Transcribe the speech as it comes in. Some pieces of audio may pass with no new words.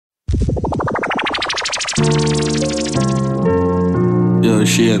Yo,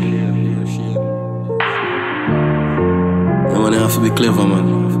 Shane. You wanna have to be clever, man.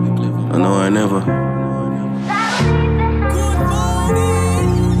 I know I never.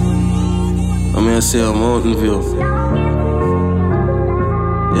 I'm gonna say a Mountain View.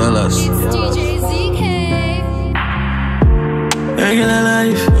 Yallas. Regular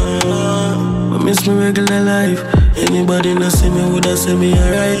life. I miss my regular life. Anybody not see me woulda say me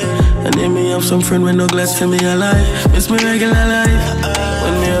alright. And then me have some friend when no glad say me alive. Miss me regular life.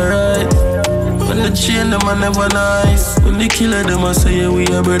 When me alright. When the chain them are never nice. When the killer them I say yeah, we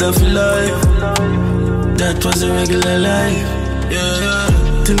a brother for life. That was a regular life.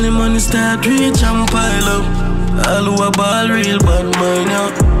 Yeah. Till the money start reach and pile up. All who a ball real bad mind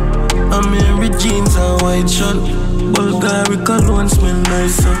out. I'm in with jeans and white shirt. Berga cologne smell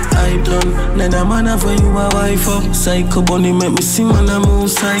nice up. I done. Neither man have you a wife up. Psycho bunny make me see man a move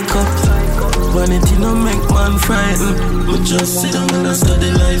psycho. Vanity no make man frightened. We just sit down and I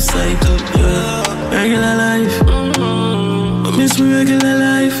study life cycle. Yeah. Regular life. I miss me regular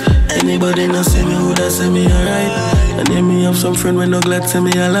life. Anybody not see me woulda say me alright. And then me have some friend when no glad say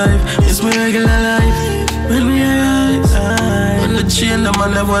me alive. Miss me regular life. When we arise. When the chain them are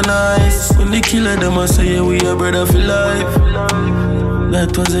never nice. When the killer them I say yeah, we a brother for life.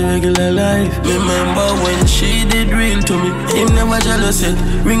 That was a regular life. Remember when she did real to me. Him never jealous yet.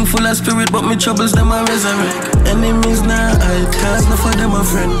 Ring full of spirit but me troubles them a resurrect. Enemies now I cause no for them a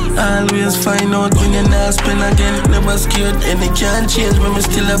friend. Always find out when you not spend again. Never scared any can't change when me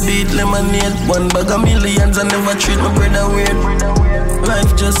still a beat lemonade. One bag of millions I never treat my brother weird.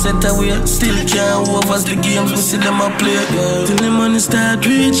 Life just set away, still can't overs the games we see them a play. Yeah. Till the money start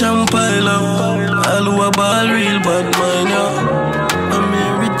reach and pile up. All who a ball real bad mind, yeah. I'm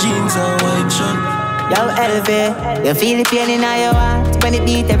here with jeans and white shirt. Yo, LV, you feel the pain in your heart when it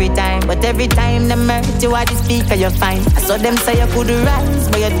beat every time. But every time them hurt you at the speaker you find. I saw them say you could rise,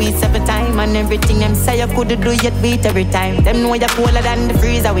 but you beat 7 times. And everything them say you could do, you beat every time. Them know you're colder than the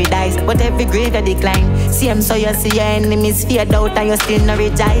freezer with ice. But every grade you decline. See them so you see your enemies feared out and you still not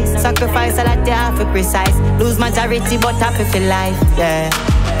rejoice. Sacrifice a lot you have to precise. Lose majority but happy for life, yeah.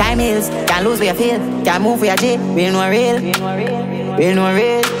 Time heals, can't lose where you feel. Can't move where you did, real no real. Real no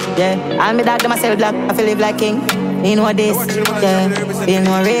real, yeah. All me dog them I sell black, I feel live like king. You know this, yeah. Real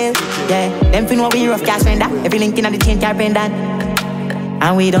no real, yeah. Them feel know we rough cash vendor. Every link in the chain car pendant.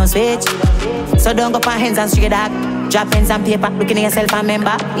 And we don't switch. So don't go on hands and straight dog. Drop pens and paper, looking at yourself and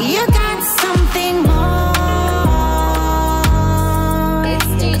remember. You got something more.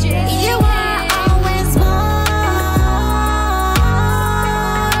 You are always more.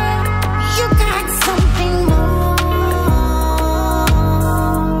 You got something more.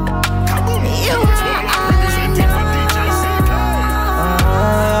 You are always more.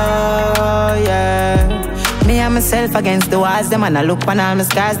 Oh yeah. Me and myself against the walls, them and I look on all my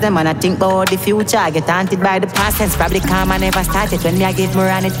scars, them and I think about the future. I get haunted by the past tense, probably calm I never started. When me I give more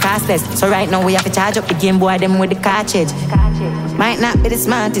and it costless. So right now we have to charge up the Game Boy them with the cartridge. Might not be the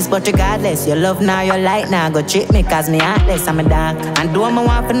smartest, but regardless, your love now, your light now. Go treat me cause me heartless, I'm a dog. And do I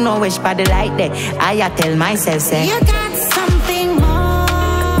want to know which part the light there. I tell myself, say you got something more.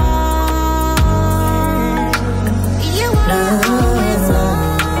 You always more.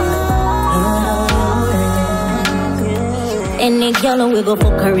 Any girl we go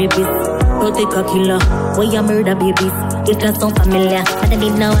for caribbean. Don't take a killer, where you murder babies. It just sound familiar. And I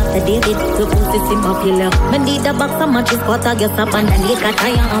need now after David, the pussy seem popular. Me need a box of matches, quarter get up and then lick a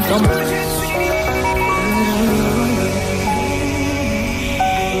tire and some.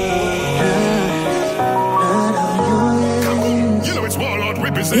 You know it's Warlord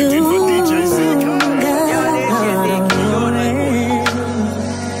representing for DJ Zika.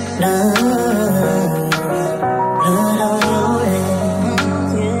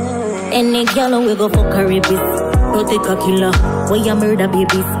 Any girl we go for caribbean. Don't take a killer, where you murder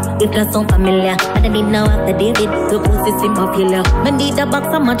babies. It just sound familiar. And I need now after David, the pussy seem popular. Me need a box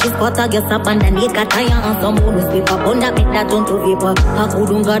of matches, quarter get up and then lick a tire and some bonus paper. On that make that turn to vapor. I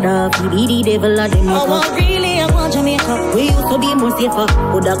couldn't got a the devil of the makeup. Oh, really, I want Jamaica. We used to be more safer.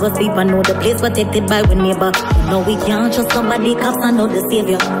 Would I go sleep and know the place protected by one neighbor. No, we can't trust somebody, cops and know the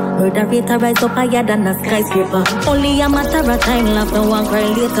savior. Murder rate rise up higher than a skyscraper. Only a matter of time, laugh and one cry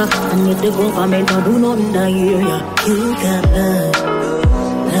later. And if the government don't do nothing in the area, you got blood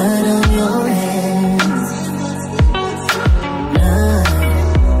on your hands.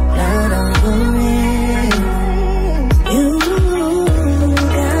 Blood on your hands. You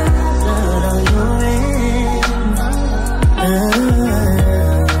got blood on your hands.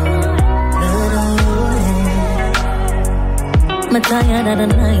 Blood on your hands. I'm tired of the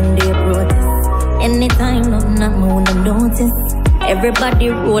 9-day protest. Anytime I'm not moving, notice. Everybody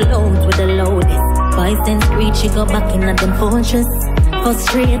roll out with the loudest. Boys then screech, she go back in at them fortress.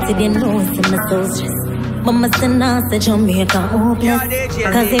 Frustrated, you know, see my soul stress. But my son say Jamaica hopeless.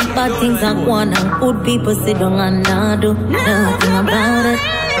 Cause if bad things are going and good people sit down and not do nothing about it.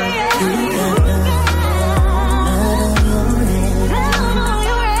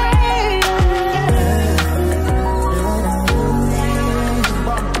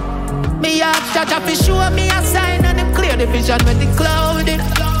 Me ask Jah to show me a sign and him clear the vision when the clouded.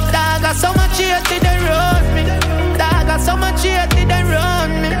 Dog got so much hate in the road me. Dog got so much hate in the road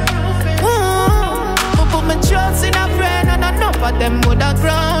me. Put my trust in a friend and enough of them would have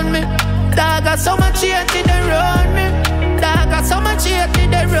ground me. Dog got so much hate in the road me. Dog got so much hate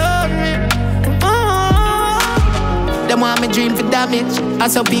in the road me. Them want me dream for damage. I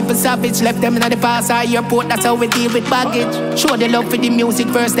saw people savage, left them in the past or airport. That's how we deal with baggage. Show the love for the music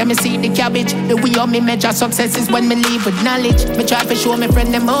first, then me see the cabbage. The way how me measure success is when me leave with knowledge. Me try to show me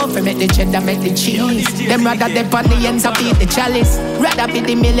friend them off and make the cheddar, make the cheese. Them rather dip on the ends of beat the chalice. Rather be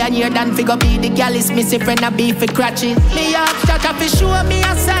the millionaire than figure be the gallus. Me see friend a beef for crutches. Me ask Jah to show me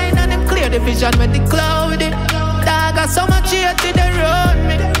a sign and him clear the vision with the cloudy. Dog got so much hate in the road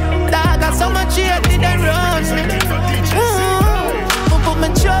me. Dog got so much hate in the road me. Put my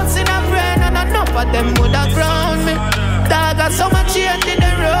trust in a friend and enough of them would have ground me. Dog got so much hate in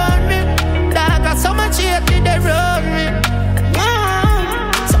the road me. Dog got so much hate in the road me.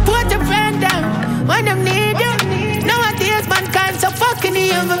 Support your friend down when them need you. Nowadays mankind so fucking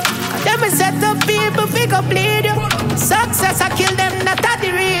evil. Them set up people pick up bleed you. Success I kill them, not that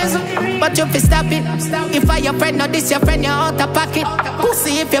the reason. But you fi stop it. If I your friend, not this your friend, you're out of pocket.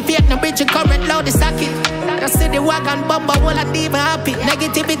 Pussy if you fake no bridge, you current loud the socket. Just see the wagon bumper, all a demon happy.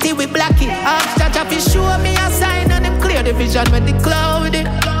 Negativity we block it. Ask Jah to show me a sign and him clear the vision with the cloudy.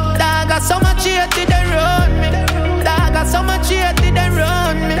 Dog got so much hate in the road me. Dog got so much hate in the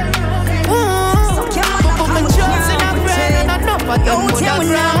road me. Put my trust in a friend and enough of them would have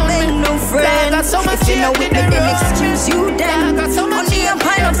ground me. Dog got so much hate in the road me. Excuse you then. Money a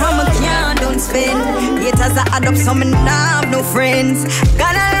pile up from a can don't spend. Yet as I add up some and I have no friends.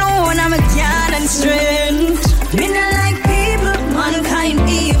 God alone I'm a can and strength. Me not like people, mankind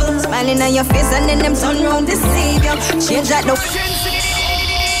evil. Smiling on your face and then them turn round deceive you. Change that no.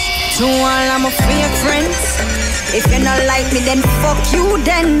 To all I'm a fake friends. If you not like me, then fuck you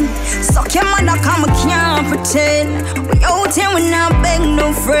then. Suck your mother, come I can't pretend. We out here, we not beg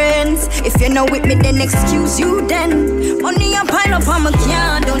no friends. If you're not with me, then excuse you then. Money a pile up, I'm a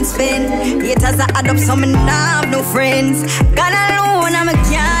can't don't spend. Yet as I add up some and I have no friends. God alone, I'm a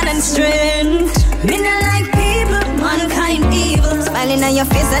can't and strength. Me not like people, mankind evil. Smiling on your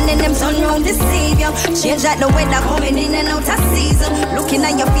face and then them turn round deceive you. Change that the weather coming in and out of season. Looking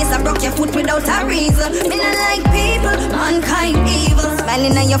at your face, I broke your foot without a reason. Me not like people, mankind evil.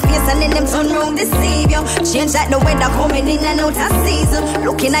 Smiling on your face and then them turn round deceive you. Change that the weather coming in and out of season.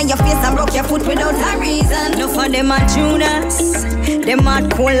 Looking at your face, I broke your foot without a reason. No for them are Judas. Them are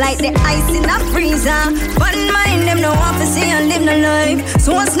cold like the ice in a freezer. But mind them no want to see and live no life.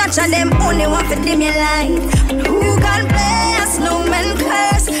 So one snatch of them only want to dim your life. Who can bless? No man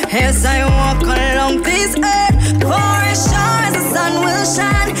curse. As I walk along this earth, for as sure as the sun will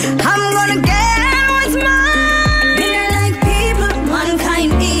shine, I'm gonna get what's mine. Me not like people,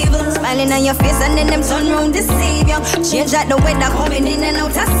 mankind evil. Smiling on your face and then them turn round deceive you. Change that the weather coming in and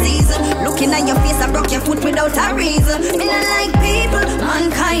out of season. Looking at your face, I broke your foot without a reason. Me not like people,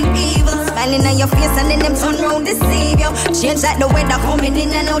 mankind evil. Smiling on your face and then them turn round deceive you. Change that the weather coming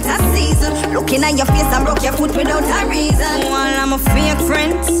in and out of season. Looking at your face, I broke your foot without a reason. Well, I'm a fake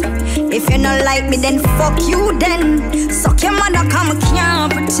friends. If you not like me, then fuck you then. Suck your mother, come I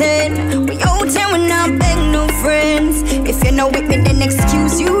can't pretend. We out here, we not beg no friends. If you're not with me, then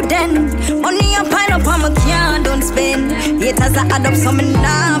excuse you then. Money a pile up, I'm a can't don't spend. Yet as I add up some and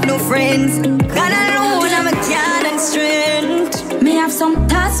I have no friends. God alone, I'm a can't and strength. Me have some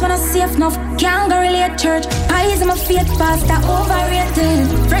thoughts when I see enough. Can't go relate church. Pies in my faith pasta overrated.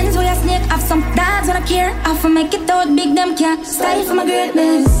 Friends with a snake, have some dogs when I care. I for make it out big, them can't style for my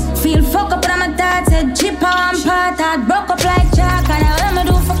greatness. Feel fuck up when I'm a dad, said chip on part. I broke up like Jack, and I what me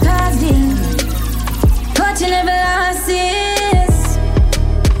do for cause deal. Touching every losses.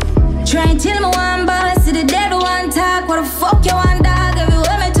 Try and tell me one boss, see the dead one talk. What the fuck you want dog,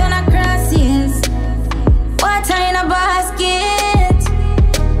 everywhere me turn across is water in a basket.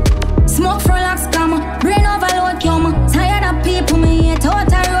 Smoke from locks, come brain overload, come tired of people, me hate out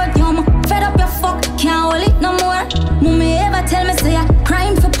the road, come fed up your fuck, can't hold it no more. Mommy ever tell me say I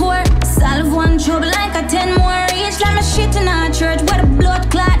crime for poor. Solve one trouble like a 10 more. Reach like my shit in our church where the blood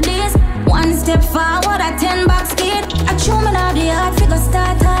clot this. One step forward, a 10 box kid. I chew me out the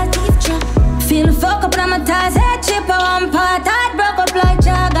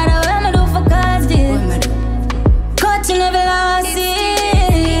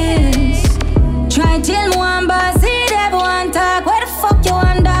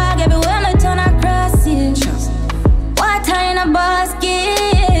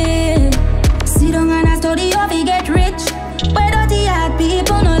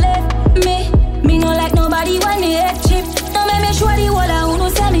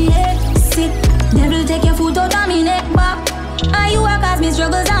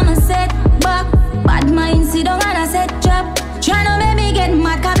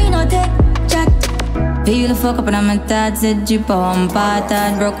Feel the fuck up and I'm a tad, said drip on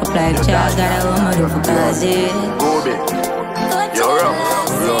pattern. Broke up like child, got a woman do for cause it. Go big.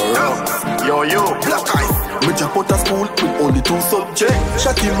 Yo, you, black eyes. Me jump out of school with only 2 subjects.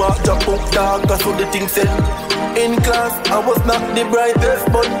 Shot him out, jump out dog, that's what the thing said. In class, I was not the brightest,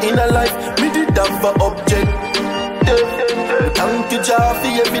 but in a life, me did have an object. Thank you,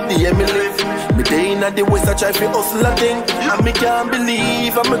 Jahshii, every day me live. Me day in the west, I try to hustle a thing. And me can't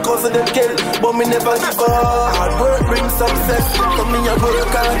believe I'm a cause of them kill. But me never give up. Hard work brings success. So me a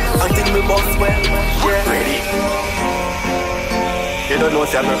work hard until me boss well. Yeah. Ready? You don't know,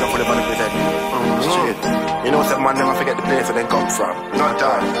 say I'm not for the money present. Shit. You know, say man never forget the place where they come from. Not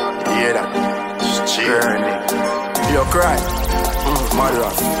that. You hear that? Shit. You cry.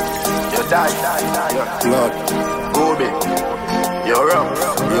 Mother. You die. Blood. Go big. You're up.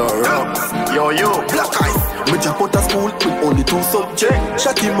 Yo, you, black eyes. Me jump out of school with only 2 subjects.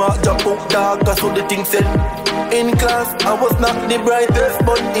 Shot him out, jump out dog, that's what the thing said. In class, I was not the brightest,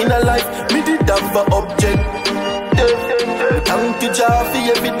 but in a life, me did have an object. Thank you, Jahshii,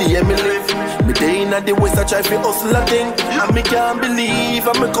 every day me live. Me day in the west, I try to hustle a thing. And me can't believe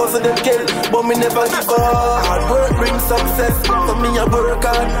I'm a cause of them kill. But me never give up. Hard work brings success. So me a work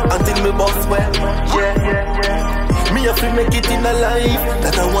hard until me boss well. Yeah. Me have to make it in a life.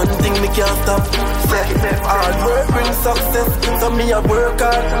 That's the one thing me can't stop. Hard work brings success. So me a work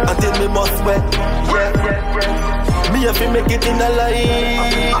hard until me boss well. Yeah. Me have to make it in a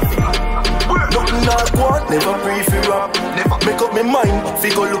life. Nothing not want, never pray for rap. Never make up my mind,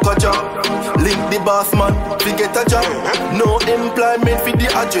 figure look a job. Link the boss man, forget a job. No employment for the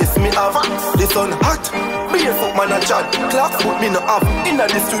address me have. The sun hot, be a fuck man a chat. Clock put me no have. Inna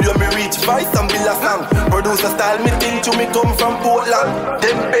the studio me reach vice and build a song. Producer style me think to me come from Portland.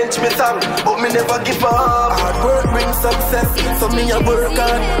 Them bench me song, but me never give up. Hard work brings success, so me a work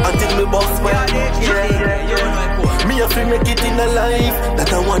hard until me boss well. Yeah. Me have to make it in a life.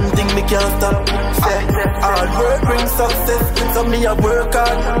 That's the one thing me can't stop. Hard work brings success, so me a work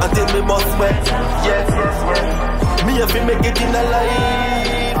hard until me boss well. Yes. Me have to make it in a life.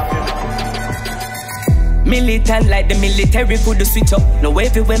 Militant like the military could switch up. No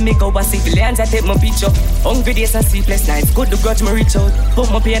everywhere me go, but civilians I take my picture. Hungry days and sleepless nights, good to grudge me reach out. Put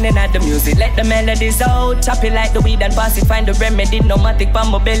my pain in at the music, let the melodies out. Chop it like the weed and pass it, find the remedy. No matic for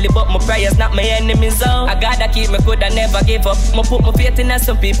my belly, but my prayers not my enemies out. I gotta keep me good, I never give up. I put my faith in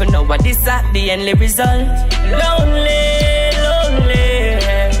some people know what this at the endly result. Lonely.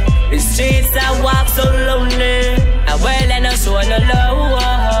 The streets I walk so lonely. I well and I so on the low.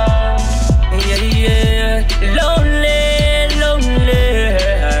 Yeah. Lonely.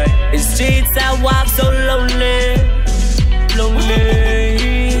 The streets I walk so lonely.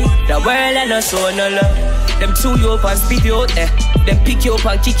 The world and us so no love. Them chew you up and spit you out, Them pick you up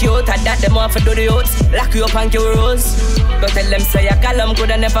and kick you out, and that them off and do the out. Lock you up and give rose. Don't tell them say I call them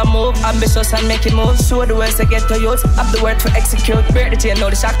good and never move. Ambitious and make it move. Show the words I get to use. Have the word to execute. Break the chain, now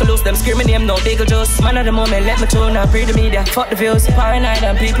the shackle loose. Them screaming name, no bagel juice. Man of the moment, let me tune now. Free the media, fuck the views. Paranoid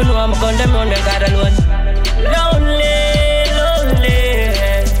and people know I'm a gun. Them run, them God alone. Lonely.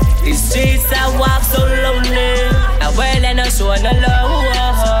 The streets I walk so lonely. I well and I show no love.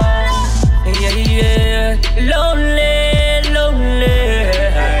 Yeah. Lonely.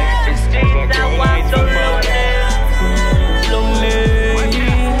 The streets I walk so lonely.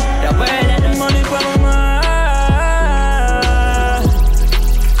 The well and I money for my mind.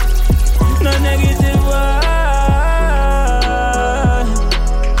 No negative word.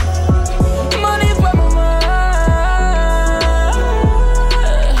 Money for my mind.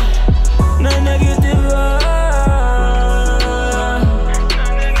 No negative word.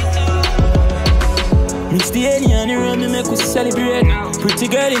 Mix the alien around me, make we celebrate. Pretty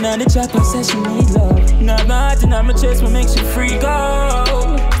girl in on the chopper says she need love. Now my heart and my chest what makes you free go.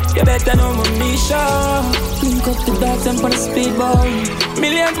 You better know me show. Link up the dots and put a speedball.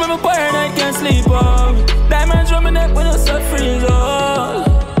 Millions when my paranoid can't sleep on. Diamonds from my neck when I start freeze all.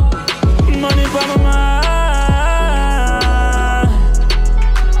 Money for my mind.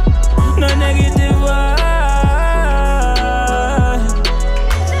 No negative word.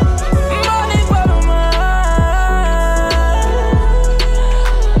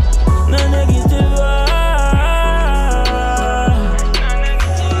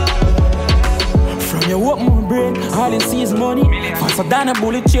 All in season money. Faster than a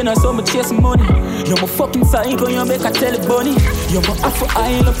bullet chain, I saw me chasing money. You're my fucking psycho, you make a tell it bunny. You're my Afro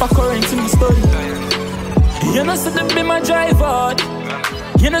eye, up a current in my study. You know, see the be my driver.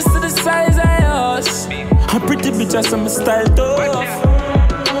 You know, see the size of yours. A pretty bitch, I saw my style tough.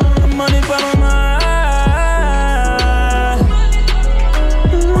 Money for my mind.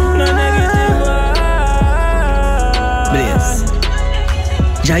 No negative word.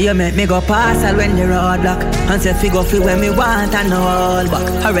 Jahshii, you make me go past all when the road block. And say figure feel when me want and no hold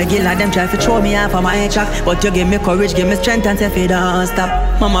back. A regular them try to throw me off of my track, but you give me courage, give me strength and say fi don't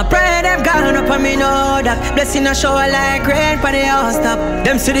stop. Mama pray them gone up and me know that. Blessing a shower like rain for the house top.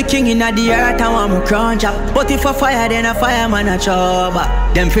 Them see the king in the earth and want me crunch up. But if a fire then a fireman a trouble.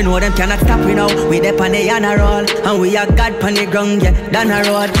 Them fi know them cannot stop we now. We dep on the on a roll, and we are God pon the ground, yeah, down a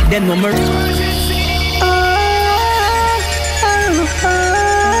road. Them no more.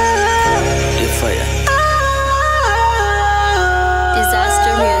 Fire.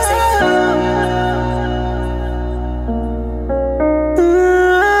 Disaster music.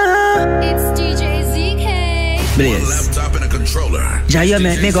 It's DJ ZK. Blaze. Laptop and a controller. Jahshii, you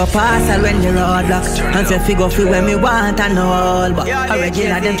make me go past all when the road block. And say figure feel when me want and no hold back. A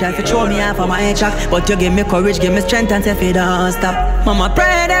regular them try to throw me off of my track, but you give me courage, give me strength and say fi don't stop. Mama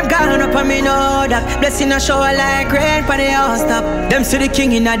pray them gone up and me know that. Blessing a shower like rain for the house top. Them see the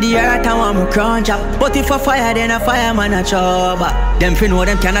king in the earth and want me crunch up. But if a fire then a fireman a trouble. Them fi know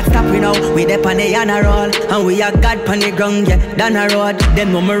them cannot stop we now. We dep on the on a roll, and we are God pon the ground, yeah, down a road.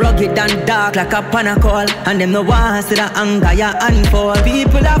 Them know me rugged and dark like a pan a call, and them no want see the anger ya unfold.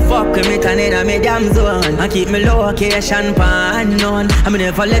 People that fuck with me turn in a me damn zone and keep me location pan unknown. I me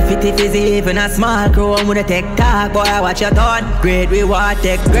never left it if it's even a small crew. I'm gonna take talk, boy, watch your thought. Great reward,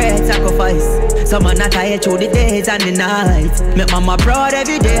 take great sacrifice. Some man not tired through the days and the nights. Make mama proud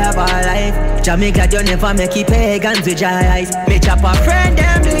every day of our life. Jamie glad you never make it pagans with your eyes. Me chop a friend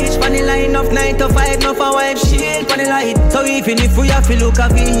them bleach for the line of 9 to 5. No for wife shield for the light. So even if we have to look a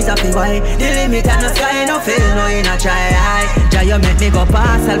visa fi why the limit and the sky no fail no in a try. Jahshii, you make me go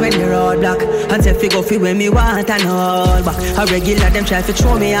past all when the road block. And say figure fi when me want and hold back. A regular them try to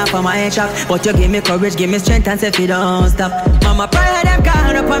throw me off of my track, but you give me courage, give me strength and say fi don't stop. Mama pray them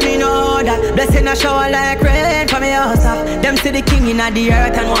gone up and me know that. Blessing a shower like rain for me house up. Them see the king in the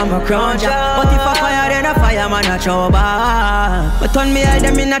earth and want me crunch up. But if a fire then a fireman a trouble. But turn me all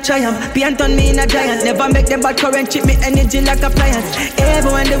them in a triumph, paint on me in a giant. Never make them bad current, chip me energy like appliance.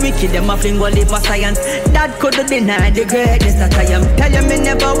 Even when the wicked them a fling go live for science. That could deny the greatness that I am. Tell you me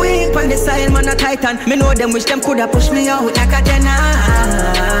never weak on the side man a titan. Me know them wish them coulda pushed me out like a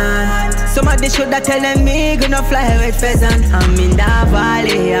tenant. Somebody shoulda tell them me gonna fly with pheasant. I'm in the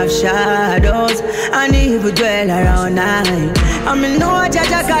valley of shadows, and evil dwell around night. I'm in no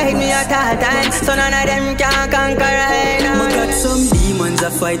Jahshii guide me at all time, so none of them can conquer right now. I got some demons I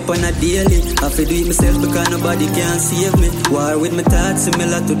fight on a daily. I feel do it myself because nobody can save me. War with my thoughts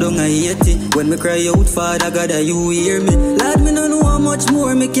similar to dung I hate it. When me cry out, Father God, you hear me. Lord, me no know how much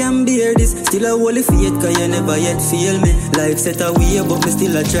more me can bear this. Still a holy faith cause you never yet fail me. Life set a way but me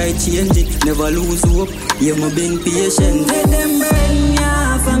still a try change it. Never lose hope, yeah me been patient. Let them burn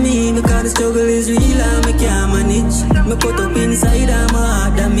ya for me because the struggle is real and me can't manage. Me put up inside of my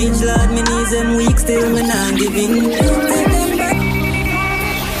heart damage. Lord, me knees them weak still me not giving. Let them burn.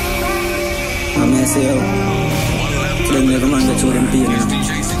 I'm here say yo, them never man get through them pain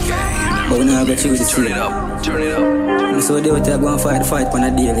now. But we now go choose the street. Turn it up. So they out there go and fight on a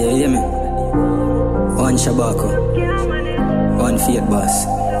daily, you hear me? One Shabako, one Fiat Boss,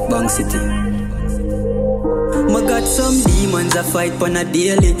 Bang City. I got some demons I fight on a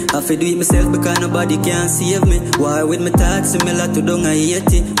daily. I feel do it myself because nobody can save me. War with my thoughts similar to dung I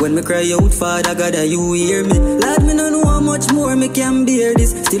hate it. When me cry out, Father God, you hear me. Lord, me no know how much more me can bear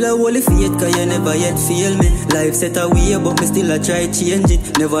this. Still a holy faith cause you never yet fail me. Life set a way but me still a try change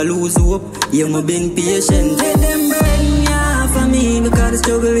it. Never lose hope, yeah me been patient. Let them burn ya for me because the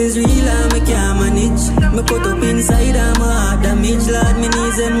struggle is real and me can't manage. Me put up inside of my heart damage. Lord, me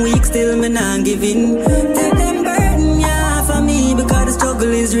knees them weak still me not giving. Let them burn ya for me because the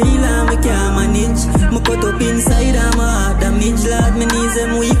struggle is real and me can't manage. Me put up inside of my heart damage. Lord, me knees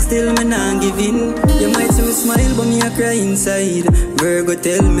them weak still me not giving. You might see me smile but me a cry inside. Berga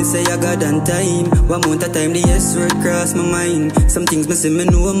tell me say I got on time. One month of time the yes word cross my mind. Some things me say me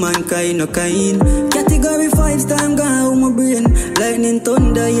know mankind no kind. Category 5 time gone out my brain. Lightning,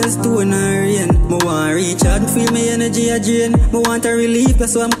 thunder, hailstone and rain. Me want reach out and feel me energy a drain. Me want a relief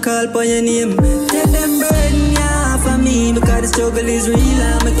that's why I'm called by your name. Tell them burn ya for me because the struggle is real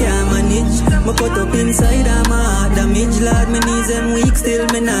and me can't manage. Me put up inside of my heart damage. Lord, me knees them weak still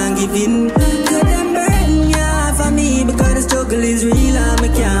me not giving. Tell them burn ya for me because the struggle is real and me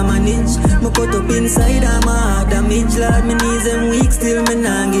can't manage. Me put up inside of my heart damage. Lord, me knees them weak still me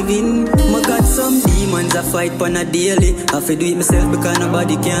not giving. Me got some demons I fight on a daily. I feel do it myself because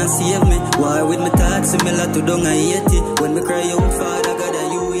nobody can save me. War with my thoughts similar to dung I hate it. When me cry out, Father God,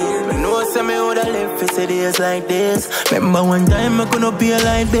 you hear me. No say me woulda live for say days like this. Remember one time I couldn't pay a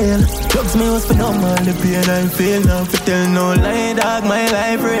light bill. Drugs me was phenomenal, the pain I feel. Now if you tell no lie, dog, my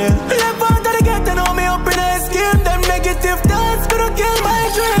life real. Left out of the ghetto, know me up in a scheme. Them negative thoughts could've killed my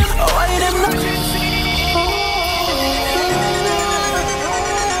dream. Oh, why them not?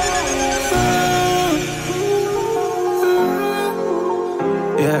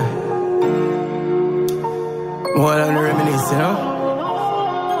 Yeah. More than reminisce, you know?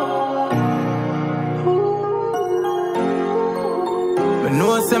 But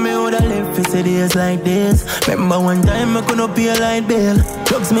no, say me woulda live for say days like this. Remember one time I couldn't pay a light bill.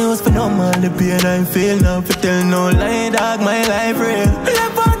 Drugs me was phenomenal, the pain I feel. Now if you tell no lie, dog, my life real.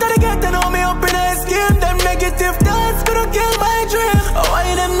 Left out of the ghetto, know me up in a scheme. Them negative thoughts could've killed my dream. Oh,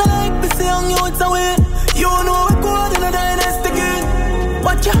 why them like me say young youths away? You know we're good in a dynasty game.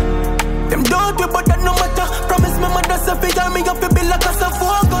 Watch ya. Them don't do but that no matter. Promise me mother say figure me up a bill like a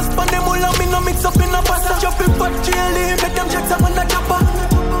focus. Pan them all and me no mix up in a pasta. Jumping for chili, make them checks up on the chopper.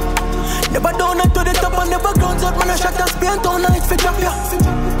 Never down to the top and never grounds out. Man a shot and spin down night for drop ya.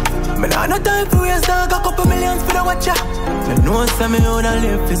 Me nah no time for waste dog. A couple millions for the watch ya. Me know say me woulda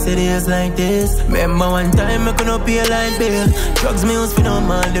live for say days like this. Remember one time I couldn't pay a light bill. Drugs me was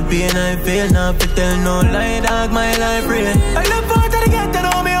phenomenal, the pain I feel. Now if you tell no lie, dog, my life real. I live out of the ghetto,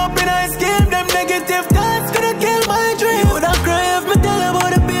 know me up in a scheme. Them negative thoughts coulda kill my dream. You woulda cry if me tell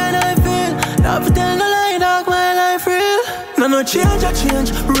about the pain I feel. Now if you tell no lie, dog, my life real. No change, I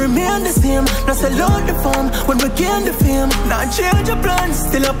change, remain the same. Now sell out the farm when we gain the fame. Now change your plans,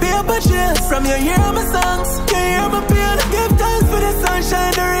 still a paper chase. From your hear my songs, you hear my pain. Give thanks for the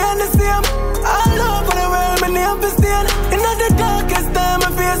sunshine, the rain the same. All over the world, my name is stand. In the darkest time,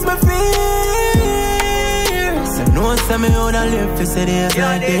 I face my fears. So no say me woulda live for say days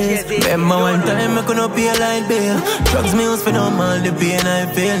like this. Remember one time I couldn't pay a light bill. Drugs me was phenomenal, the pain I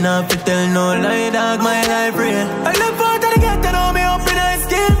feel. Now if you tell no lie, dog, my life real. I live out of the ghetto, know me up in a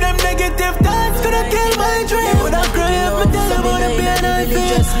scheme. Them negative thoughts coulda kill my dream. You woulda cry if me tell about the pain I feel.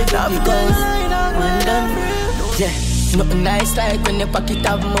 Now if you tell no lie, dog, my life real. Yeah. Nothing nice like when your pocket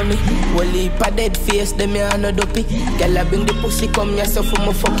have money. Well, heap a dead face, them ya no dopey. Girl, I bring the pussy, come yourself for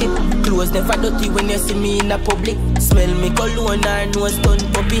my fuck it. Clothes never dirty when you see me in a public. Smell me cologne or nose done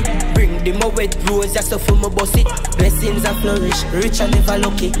puppy. Bring them a wet rose, yourself for my boss it. Blessings are flourish, rich and never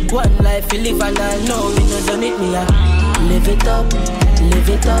lucky. One life you live and I know we no done it, me live it up, live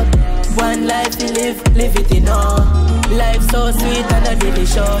it up. One life you live it in all. Life so sweet and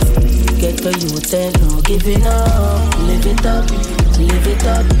delicious. Get the youth and no giving up. Live it up, live it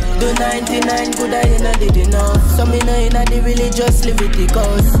up. Do 99 good I ain't did enough. So me know in the religious live it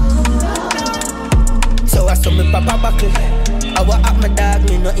because. So I saw me papa buckle. I was at my dog,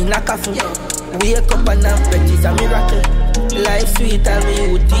 me no in a coffin. Wake up and have bread is a miracle. Life sweet and me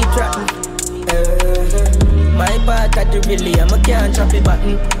youth deep rotten. My part at the relay, I can't drop it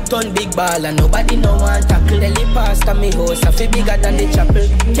button. Turn big ball and nobody no want tackle. Ellie pasta me house, I feel bigger than the chapel.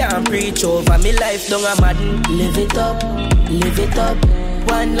 Can't preach over me life, don't a madden. Live it up, live it up.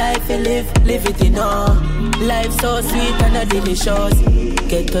 One life you live it in all. Life so sweet and delicious.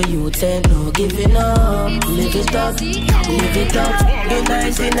 Get to youth and no giving up. Live it up, live it up. Do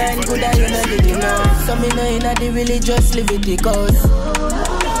 99 good I ain't did enough. So me know in the religious live it because.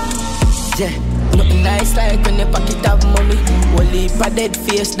 Yeah. Nothing nice like when your pocket have money. Well, heap a dead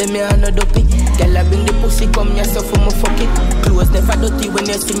face, them ya no dopey. Girl, I bring the pussy, come yourself for my fuck it. Clothes never dirty when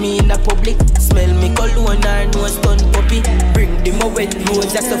you see me in a public. Smell me cologne or nose done puppy. Bring them a wet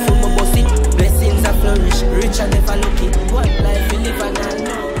rose, yourself for my boss it. Blessings are flourish, rich and never lucky. One life we live and I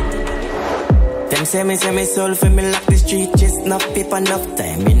know. Them say me soul for me lock the street. Just enough paper, enough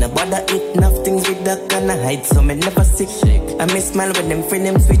time. Me no bother eat enough things with the kind of hide. So me never sick. I me smile when them friend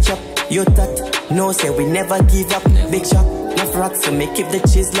them switch up. You thought, no say we never give up. Big shot, enough rocks so me keep the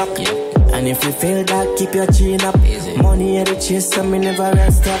cheese locked. And if you feel that, keep your chin up. Money at the chase, so me never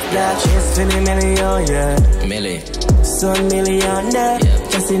rest up that. Chase for the million, yeah. Millie. Son million there.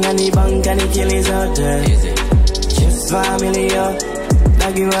 Just in the bank and the killers out there. Just for a million.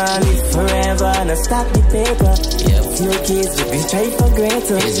 Like you wanna live forever and stop the paper. Few kids, we been trying for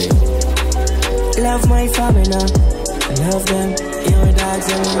greater. Love my family now. Love them. Your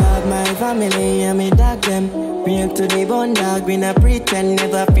dogs and love my family and me dog them. Real to the bone dog, we not pretend.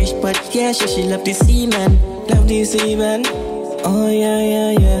 Never fish but yeah, she love the seaman. Love the seaman. Oh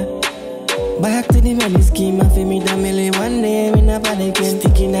yeah. Back to the money scheme, I feel me the million one day. We not panicking.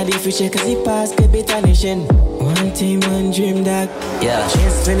 Sticking at the future cause it pass the bitter nation. One team, one dream dog. Yeah.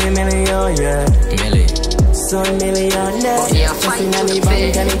 Chase for the million, yeah. Millie. Son million there. Yeah, find to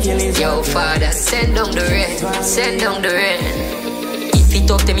pay. Yo, father, send down the rain. Send down the rain. If it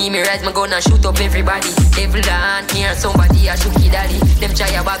up to me rise, me gonna shoot up everybody. Devil hunt me or somebody a shoot daddy. Them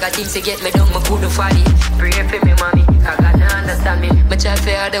try a bag of things to get me down, me coulda fall it. Pray for me, mommy, I gotta understand me. Me try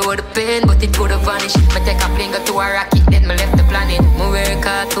for the word of pain, but it coulda vanish. Me take a plane, go to a rocket, then me left the planet. Me work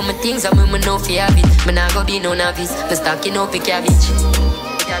hard to my things, and me know fi have it. Me nah go be no novice, me stacking up a cabbage.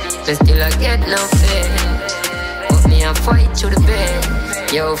 Me still I get no fame, but me a fight to the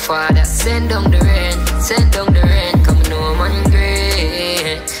bed. Yo, Father, send down the rain, send down the rain. Come know I'm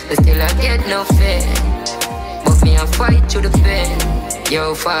hungry, but still I get no fame, but me a fight to the bed.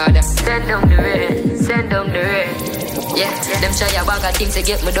 Yo, Father, send down the rain, send down the rain. Yeah, them try a bag of things to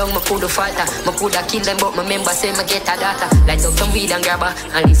get me down, me coulda falter. Me coulda kill them, but me member say me get a data. Light up some weed and grab her,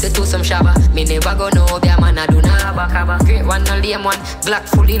 and listen to some shabba. Me never go no be a man, I do not have a cabba. Great one, no lame one. Black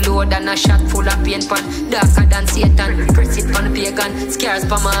fully load and a shot full of paint pan. Darker than Satan, press it on the pagan. Scars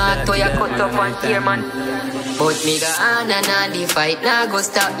pa my heart, to ya cut up and tear man. But me go on and on the fight, now go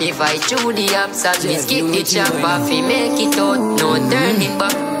stop me fight through the obstacles. Me skip the chopper, fi make it out, no turning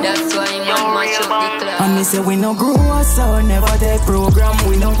back. That's why man mash up the club. And me say we no grow, so never take program.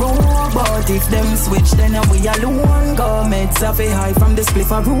 We no grow, but if them switch, then we alone. Go meds off a high from the spliff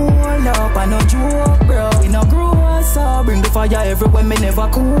a roll up. I no joke, bro. We no grow, so bring the fire everywhere. Me never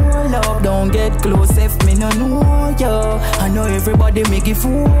cool up. Don't get close if me no know yo. I know everybody make it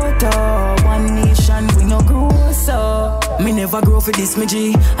photo. One nation, we no grow, so me never grow for this, me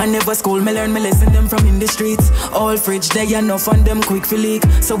G. I never school, me learn me lesson them from in the streets. All fridge, they enough on them quick for leak.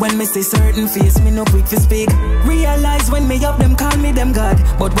 So when me say certain face, me no quick for speak. Realize when me up them, call me them God.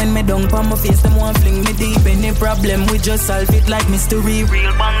 But when me down pa my face, them want fling me deep. Any problem, we just solve it like mystery.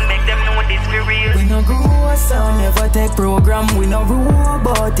 Real bang, make them know this for real. We no grow, so never take program. We no grow,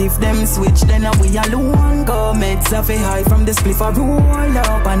 but if them switch, then we alone. Go meds off a high from the spliff a roll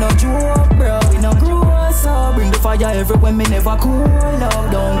up. I no joke, bro. We no grow, so bring the fire everywhere. Me never cool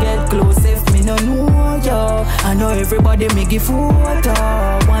up. Don't get close if me no know yo. I know everybody make it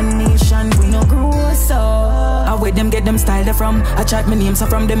photo. One nation, we no grow, so I wait them get them style they from. I chat my name, so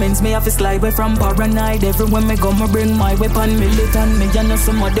from them ends me have to slide way from paranoid. Everywhere me go, me bring my weapon. Militant, me you know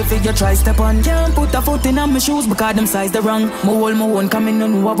some other figure try step on. Can't put a foot in on my shoes because them size the wrong. Me hold my own, come in no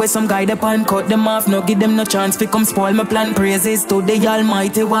know where some guy upon. Cut them off, no give them no chance fi come spoil my plan. Praises to the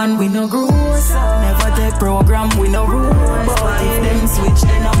Almighty One. We no grow, so never take program. We no rule, but if them switch,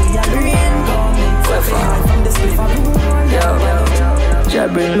 then we alone. Go from the split of Jah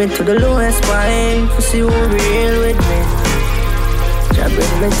bring me to the lowest point, for see who real with me. Jah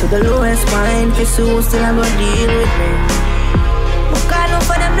bring me to the lowest point, for see who still gonna deal with me. Because no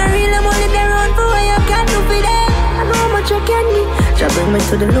for them the real, I'm only there on for what you can do for them. I know how much you can be. Jah bring me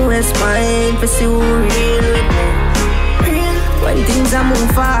to the lowest point, for see who real with me. When things are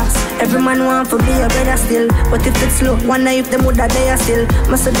move fast, every man want to be a better still. But if it's slow, one night if them would have there still.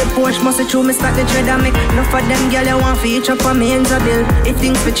 Must have the Porsche, must have true, me start the tread and make enough of them girl you want for each up on me ends a bill. If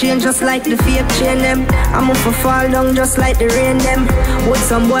things will change just like the fake chain them, I'm up for fall down just like the rain them. Would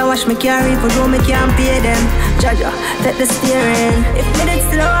some boy wash me carry, but though me can't pay them. Jaja, take the steering. If me did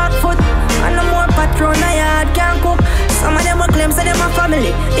still a hot foot, and no more patrol, I yard can't cook. Some of them will claim say them a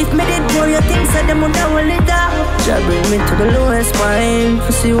family. If me did more, you think say them would have hold it down. Jah bring me to the lowest point,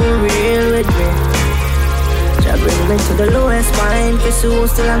 for see who real with me. Jah bring me to the lowest point, for see who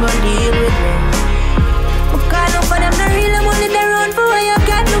still gonna deal with me. Because no for them the real, I'm only there on for what you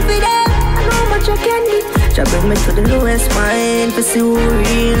can do for them. I know how much you can be. Jah bring me to the lowest point, for see who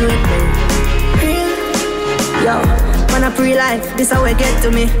real with me. Yo, man a pre-life, this how we get to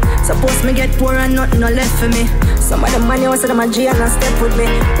me. Suppose me get poor and nothing no left for me. Some of them money was them a G and a step with me.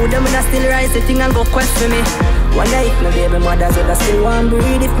 Who them would still rise the thing and go quest for me. One day if my baby mothers would still want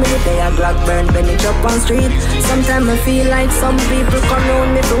breed. If me they a Glock burn, Benny chop on street. Sometimes I feel like some people come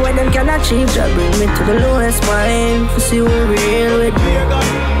round me for what them can achieve. Just bring me to the lowest point, for see who real with me.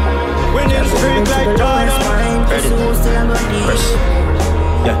 When it's free like Jordan.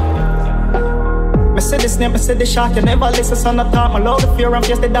 Yeah. Me say this name, me say this shot. You never listen, son of talk. My love the fear and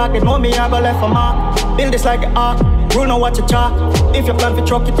face the dark. You know me, I go left a mark. Build this like an ark. Rule know what you chalk. If you plan for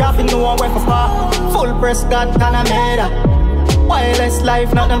truck, you have to know where for park. Full press, God, and I made her. Wireless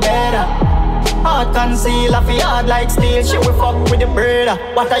life, nothing better. Heart conceal, I feel hard like steel. Shit, we fuck with the brother.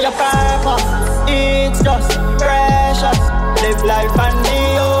 What are your purpose? It's just precious. Live life and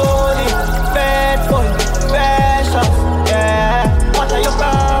be holy. Faithful, precious. Yeah. What are your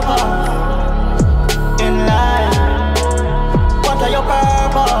purpose? In life. What are your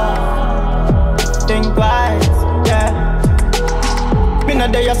purpose? Think twice, yeah. Me no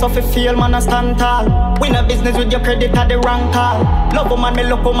day yourself if feel man a stand tall. Win a business with your credit at the wrong call. Love woman, me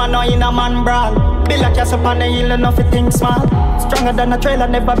look woman, no in a man brawl. Be like yourself on the hill enough to think small. Stronger than a trailer,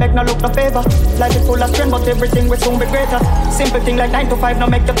 never beg, no look, no favor. Life is full of strain, but everything will soon be greater. Simple thing like 9 to 5, no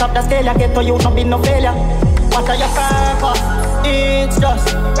make you top the scale. I get to you, no be no failure. What are your purpose? It's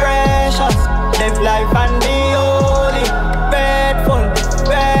just precious. Live life and be holy, faithful,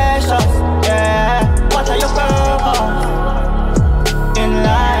 precious. Yeah. What are your purpose in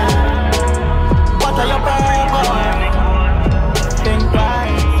life? What are your purpose? Think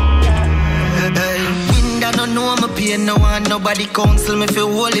right. Wind I don't know my pain, no one nobody counsel me for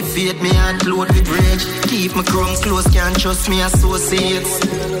holy faith. Me heart load with rage. Keep my chrome close, can't trust me associates.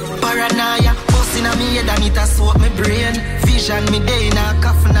 Paranoia, busting on me head and it a soak my brain. Vision me day in a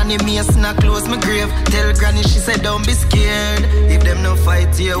coffin and the mason a close my grave. Tell granny she said don't be scared. If them no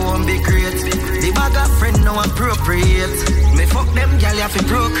fight you won't be great. The bag of friend no appropriate. Me fuck them gal you have to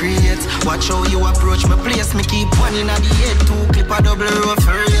procreate. Watch how you approach my place. Me keep one in the head, 2 clip a double row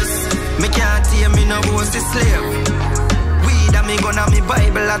for race. Me can't tame me no bossy slave. Weed and me gonna me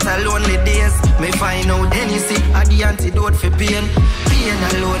Bible at a lonely days. Me find out Hennessy a the antidote for pain. Pain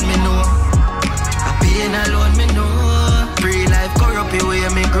alone me know. A pain alone me know. Pree life corrupt the way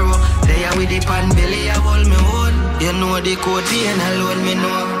me grow. They are with the pan belly I hold me own. You know the code. Pain alone me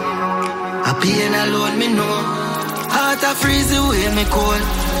know. A pain alone me know. Heart a freeze the way me cold.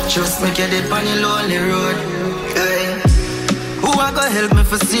 Just me get it on the lonely road. Hey. Who a go help me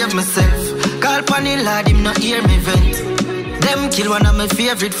for save myself? Call pon the Lord, him not hear me vent. Them kill one of my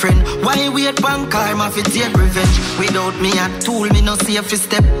favorite friend. Why wait one karma fi take revenge? Without me a tool, me no safe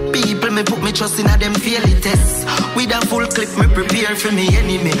step. People me put me trust in a them fairly tests. With a full clip, me prepare for me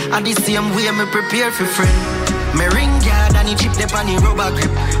enemy. And the same way me prepare for friend. Me ring guard and he chip them on the rubber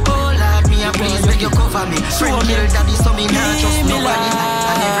grip. Oh Lord, me a please make you cover me. Friend kill daddy, so me not trust nobody.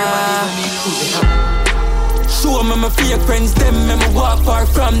 And everybody know me. Show me my fake friends, them me walk far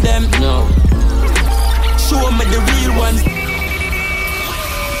from them. No. Show me the real ones.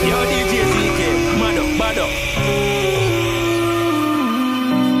 Yo, DJ ZK, mad up.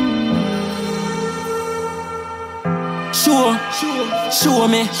 Show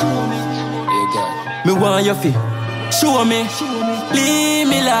me. Me want you fi. Show me. Leave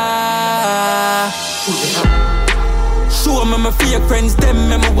me la. Show me my fake friends, them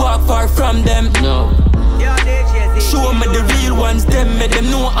me walk far from them. No. Show me the real ones, them me them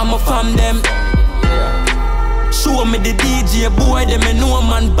know I'm a fan them. Show me the DJ boy, them me know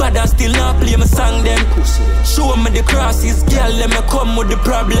man bad and still not play my song them. Show me the crosses, girl, them me come with the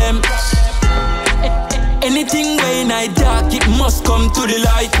problem. Anything when I dark, it must come to the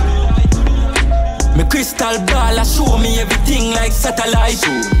light. Me crystal ball, I show me everything like satellite.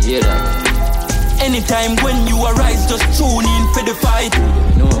 Anytime when you arise, just tune in for the fight.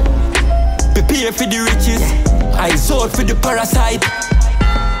 Prepare for the riches, eyes out for the parasite.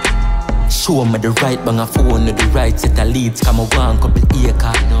 Show me the right bang of phone with the right set of leads. Come a one couple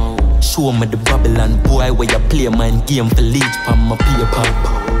acre. Show me the Babylon boy where you play mind game for leads from my paper.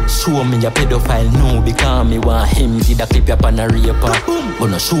 Show me your pedophile no because me want him see the clip up on a raper. But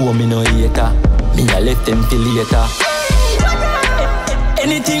no show me no hater. Me I left them till later.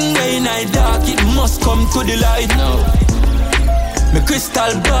 Anything when I dark it must come to the light. Me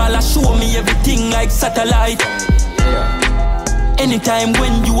crystal ball I show me everything like satellite. Anytime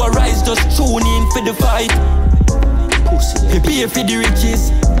when you arise, just tune in for the fight. Prepare for the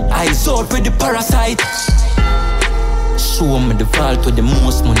riches, eyes out for the parasite. Show me the vault with the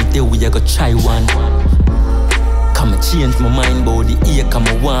most money, there we go try one. Come change my mind about the ear, come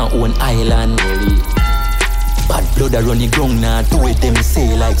a one own island. Bad blood a run the ground now, do it them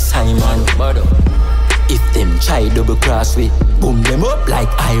say like Simon. If them try double cross we, boom them up like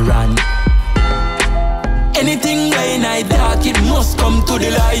iron. Anything when I dark, it must come to the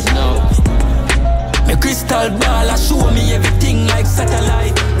light. Me crystal ball, I show me everything like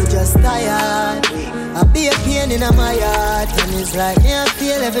satellite. Me just tired, I be a pain in my heart. And it's like me I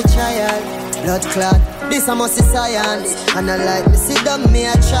feel every child. Blood clot, this I must be science. And I like me sit down, me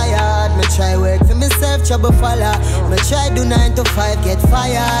I try hard. Me try work for myself, trouble follow. Me try do 9 to 5, get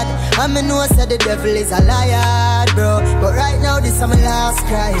fired. And me know say the devil is a liar, bro. But right now this is my last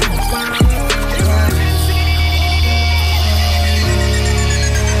cry.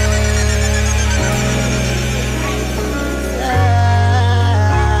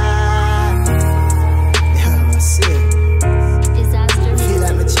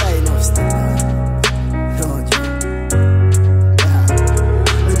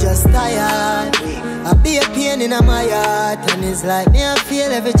 I be a pain in my heart. And it's like me I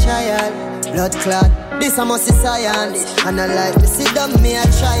feel every child. Blood clot, this I must be science. And I like to sit down, me I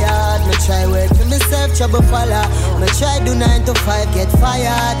try hard. Me try work for myself. myself trouble follow. Me try do 9 to 5, get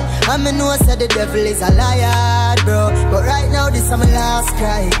fired. And me know say the devil is a liar, bro. But right now this is my last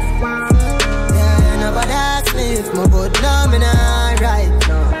cry. Yeah, nobody ask me if my good, no, me not right.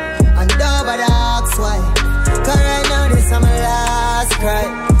 And nobody asks why. Cause right now this is my last cry.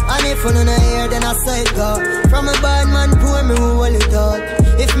 And if you don't hear, then I say it go. From a bad man, poor me who will it out.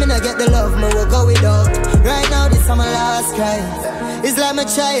 If me not get the love, me will go without. Right now this is my last cry. It's like me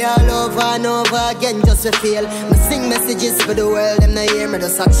try all over and over again just to feel. Me sing messages for the world, them not hear me.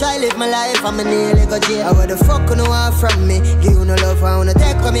 Just I try live my life and me nearly go jail. What the fuck you know want from me? Give you no love, I wanna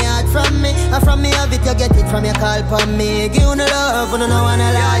take what me heart from me. And from me have it, you get it from your call from me. Give you no love, you don't want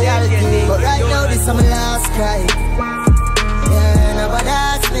a loyalty. But right now this is my last cry. Yeah, nobody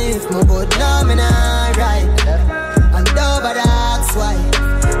ask me if my good, no, me not right. And nobody asks why.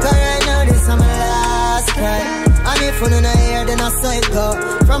 Cause right now this is my last cry. And if you don't hear, then I say it go.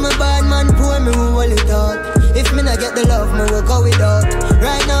 From a bad man, poor me who will it out. If me not get the love, me will go without.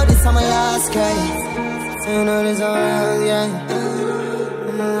 Right now this is my last cry. You know this is my last, yeah.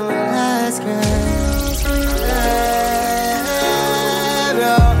 My last cry. Yeah,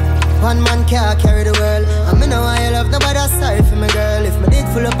 bro. One man can't carry the world. And me know why you love nobody sorry for my girl. If me did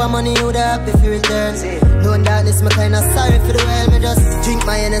full up of money, you would have if you return. Knowing that this me kinda sorry for the world. Me just drink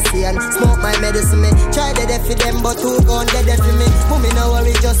my Hennessy and smoke my medicine. Me try the death for them, but who gon' get death for me? Who me no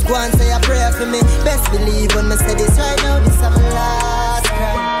worry, just go and say a prayer for me. Best believe when me say this right now, this is my last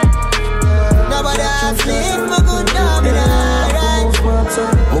cry. Nobody asks me if me good, now me not right.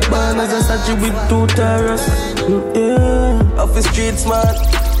 My band as a statue with 2 terrors. Yeah, off the street smart.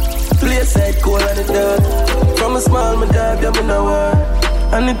 Play side cold and it dark. From a small my dog, them in the war.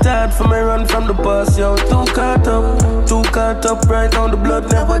 And it's hard for me run from the past, yo. Too caught up right now. The blood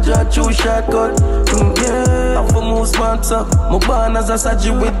never draw true shortcut. Yeah, I for move smart up. My band as a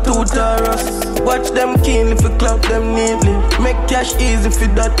saji with 2 taros. Watch them keenly if you clap them neatly. Make cash easy if you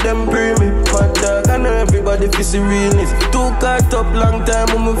that them bring me. My dog, I know everybody if it's realness. Too caught up long time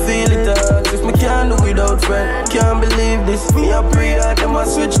when me feel it. If me can't do without friend, can't believe this. Me a pray hard, them a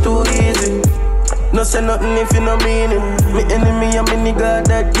switch too easy. No say nothing if you no mean it. Me enemy and me nigga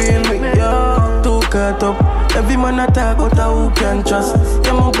that grill me. Yo, too caught up. Every man attack but who can trust.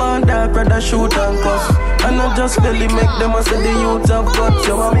 Yeah, my band dark, rather shoot and cuss. And I just barely make them a say the youths have guts.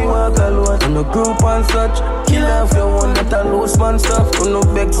 Yo, want me walk alone in a group and such. Kill off your one that a loose man stuff. You no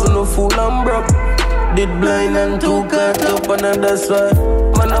vex, you no fool and broke. Did blind and too caught up and that's why.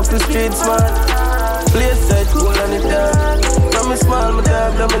 Man off the streets, man. Play side cool and it dark. From me small, my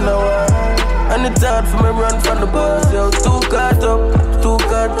dog, them in the war. And it's hard for me run from the bus, yo. Too caught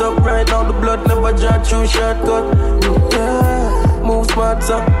up right now. The blood never draw true shortcut. Yeah, move smart,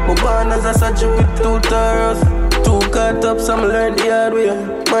 so my band as a saji with 2 taros. Too caught up, some learn the hard way.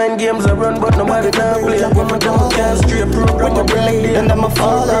 Mind games I run, but nobody can play. When my dog can't straight program, my brain then I'm a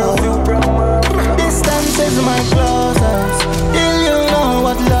follow. Distance is my closest. Till you know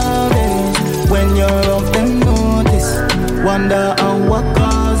what love is. When you're up and notice, wonder on what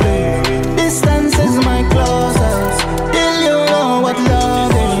cause it. Distance is my closest. Till you know what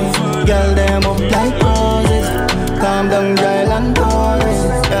love is. Girl, them up like roses. Calm down, dry and chorus.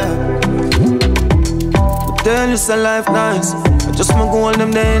 Yeah. Tell you say life nice. I just my goal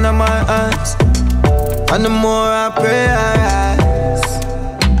them there in my eyes. And the more I pray I rise.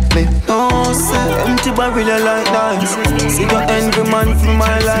 Me don't say empty but really like nice. See the angry man for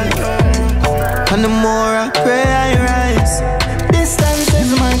my life. And the more I pray I rise. Distance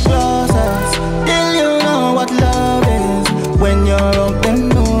is my closest. Till you know what love is. When you're up and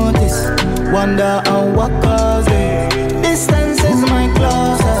notice, wonder on what cause it. Distance is my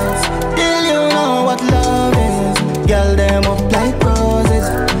closest. Till you know what love is. Girl, them up like roses.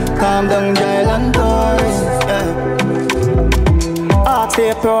 Calm down, dry and chorus. Heart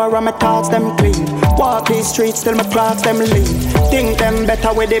stay pure and my thoughts them clean. Walk these streets till my clocks them lean. Think them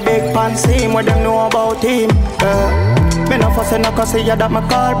better with the big pan scene. What them know about him. Me no fuss and no cuss ya that my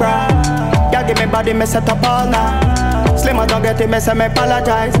call, bruh. Ya give me body, me set up all night. Slim I don't get it, me say me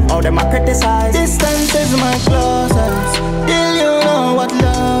apologize. All them I criticize. Distance is my closest. Till you know what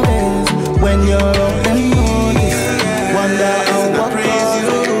love is. When you're up and notice, wonder how what cause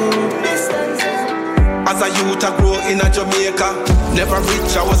you. As a youth I grow in a Jamaica. Never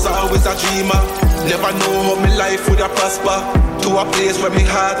rich, I was always a dreamer. Never know how my life would have prosper. To a place where my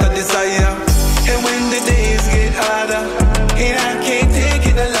heart a desire. And when the days get harder, and I can't take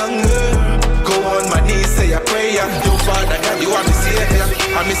it no longer, go on my knees, say a prayer. You Father God, you are the Savior.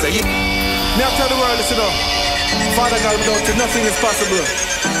 I miss a hit. Me I tell the world, listen up. Father God, without you, nothing is possible.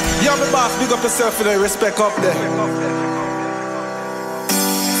 You're the boss, big up yourself and respect up there.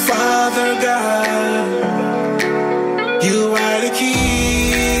 Father God, you are the key,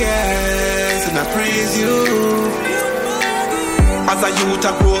 yes, and I praise you. As a youth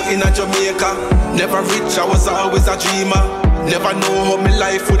I grew in a Jamaica, never rich, I was always a dreamer. Never know how my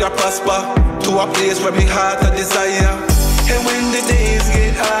life would have prosper, to a place where my heart a desire. And when the days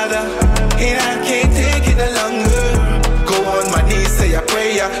get harder, and I can't take it no longer, go on my knees, say a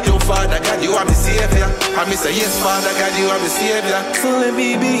prayer. Yo, Father God, you are my savior. I me say, yes, Father God, you are my savior. So let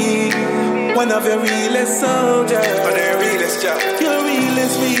me be one of your realest soldiers, one of your realest job, your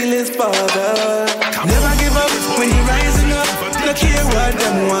realest Father. Never give up when you're rising up. No care what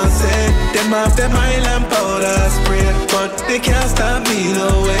them want say. Them have them oil and powder spray, but they can't stop me no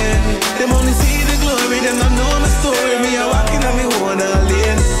way. Them only see the glory, them don't know my story. Me a walking on me own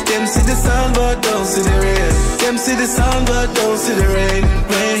lane. Them see the sun but don't see the rain. Them see the sun but don't see the rain.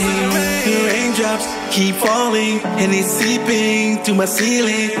 Raindrops keep falling and it's seeping to my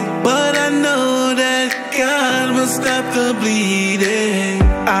ceiling, but I know that God will stop the bleeding.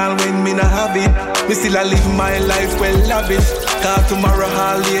 All when me not have it, me still I live my life well lavish. Cause tomorrow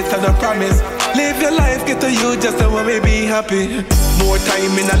or later the promise. Live your life, get to you just to want me be happy. More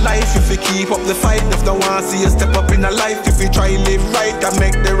time in a life if you keep up the fight. If no one see you step up in a life, if you try live right and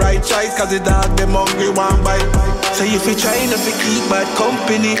make the right choice. Cause the dog them hungry one bite. So if you try not to keep bad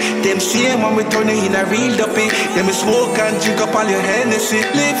company, them shame when we turn it in a real duppy. Them smoke and drink up all your Hennessy.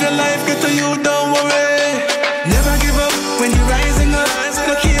 Live your life, get to you, don't worry. Never give up when you're rising up.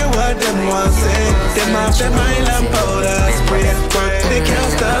 No care what them want say. Them have them oil and powder spray, but they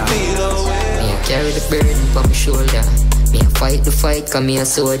can't stop me no way. Me a carry the burden for my shoulder. Me a fight the fight, cause me a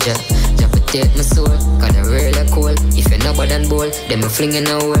soldier. Just protect my soul, cause the world a cold. If you're not bad and bold, then me flinging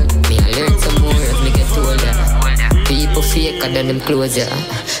a word. Me a learn some more as me get older. People faker than them closer.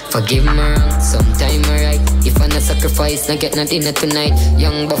 Forgive me wrong, sometime I right. If I not sacrifice, not get nothing tonight.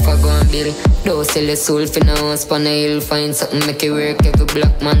 Young buffer go and build. Don't sell your soul for no one span a hill. Find something make it work. Every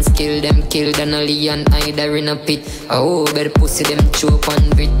black man skill them kill than a lion either in a pit. Oh, better pussy them choke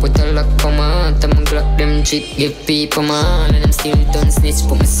and beat. Put a lock for my heart and glock them cheat. Give people my all and I'm still done snitch.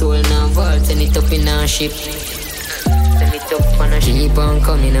 Put my soul in a vault, send it up in a ship. Send it up on a ship. Keep on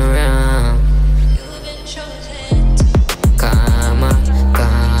coming around. Karma,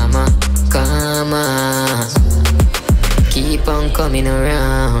 keep on coming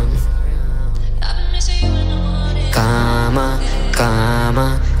around. Karma.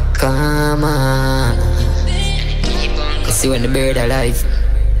 You see when the bird alive,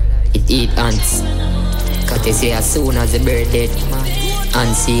 it eat ants. Cause they say as soon as the bird dead,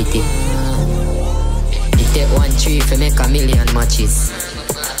 ants eat it. It take one tree for make a million matches,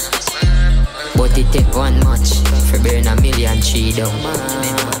 but it take one match for burn a million tree down.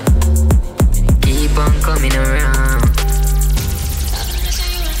 Keep on coming around.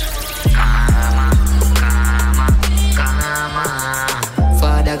 Karma.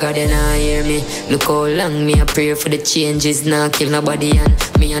 Father God, you not hear me. Look how long me a pray for the changes. Not kill nobody and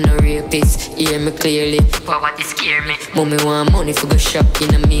me and no rapist. Hear me clearly. Poverty scare me. Mommy want money for go shop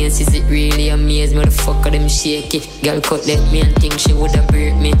in a maze. Is it really a maze? Motherfucker them shaky. Girl cut let me and think she woulda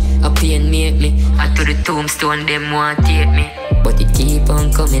break me. A pain make me. And to the tombstone them want take me. But it keep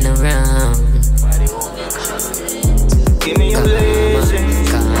on coming around. Give me your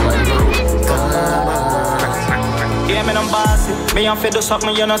blessings. Yeah, me no bossy. Me on fi do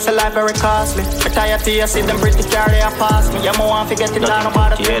something, you know, say life very costly. Retire to you, see them pretty carry a pass me. Yeah, me want fi get it down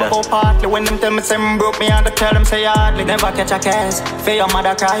about the thing about partly. When them tell me say me broke, me and to tell them say hardly. Never catch a case, feel your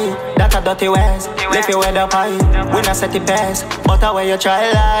mother cry. That a dirty ways, lift your head up high. We not set the pace, but the way you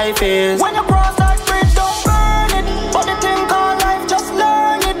try life is. When you cross that bridge, don't burn it. But the thing called life, just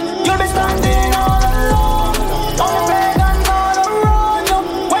learn it. You'll be standing all alone. All the pagans all around you.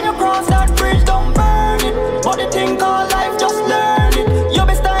 When you cross that bridge, don't burn it. But the thing called life, just learn it. You'll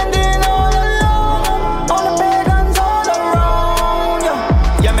be standing all alone. All the pagans all around you.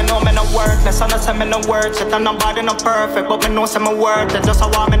 Yeah, me know me no worthless. I know say me no worth it. And nobody no perfect, but me know say me worth it. Just a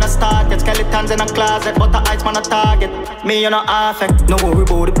warm in a start. Get skeletons in a closet, but the eyes man a target. Me you no affect. No worry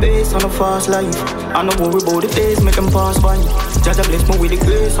about the pace on a fast life. I no worry about the days make them pass by. Judge bless me with the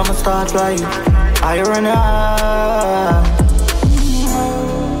grace, I'ma start right. I run out.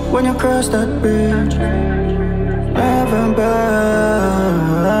 When you cross that bridge, never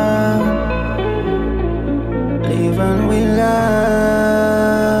burn. Leaving we love.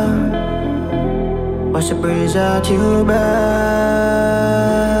 Watch the breeze out you burn.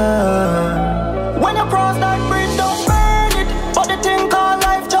 When you cross that bridge, don't burn it. But the thing called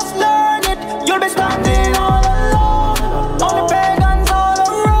life, just learn it. You'll be standing all alone. All the pagans all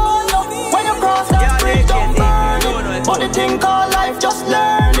around you. When you cross that bridge, don't burn it. But the thing called life, just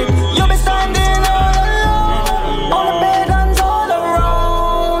learn it.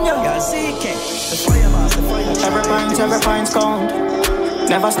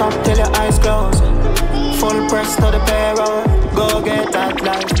 Never stop till your eyes close. Full press to the payroll. Go get that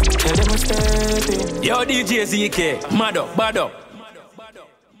life. Tell them we stepping. Yo, DJ ZK, mad up, bad up.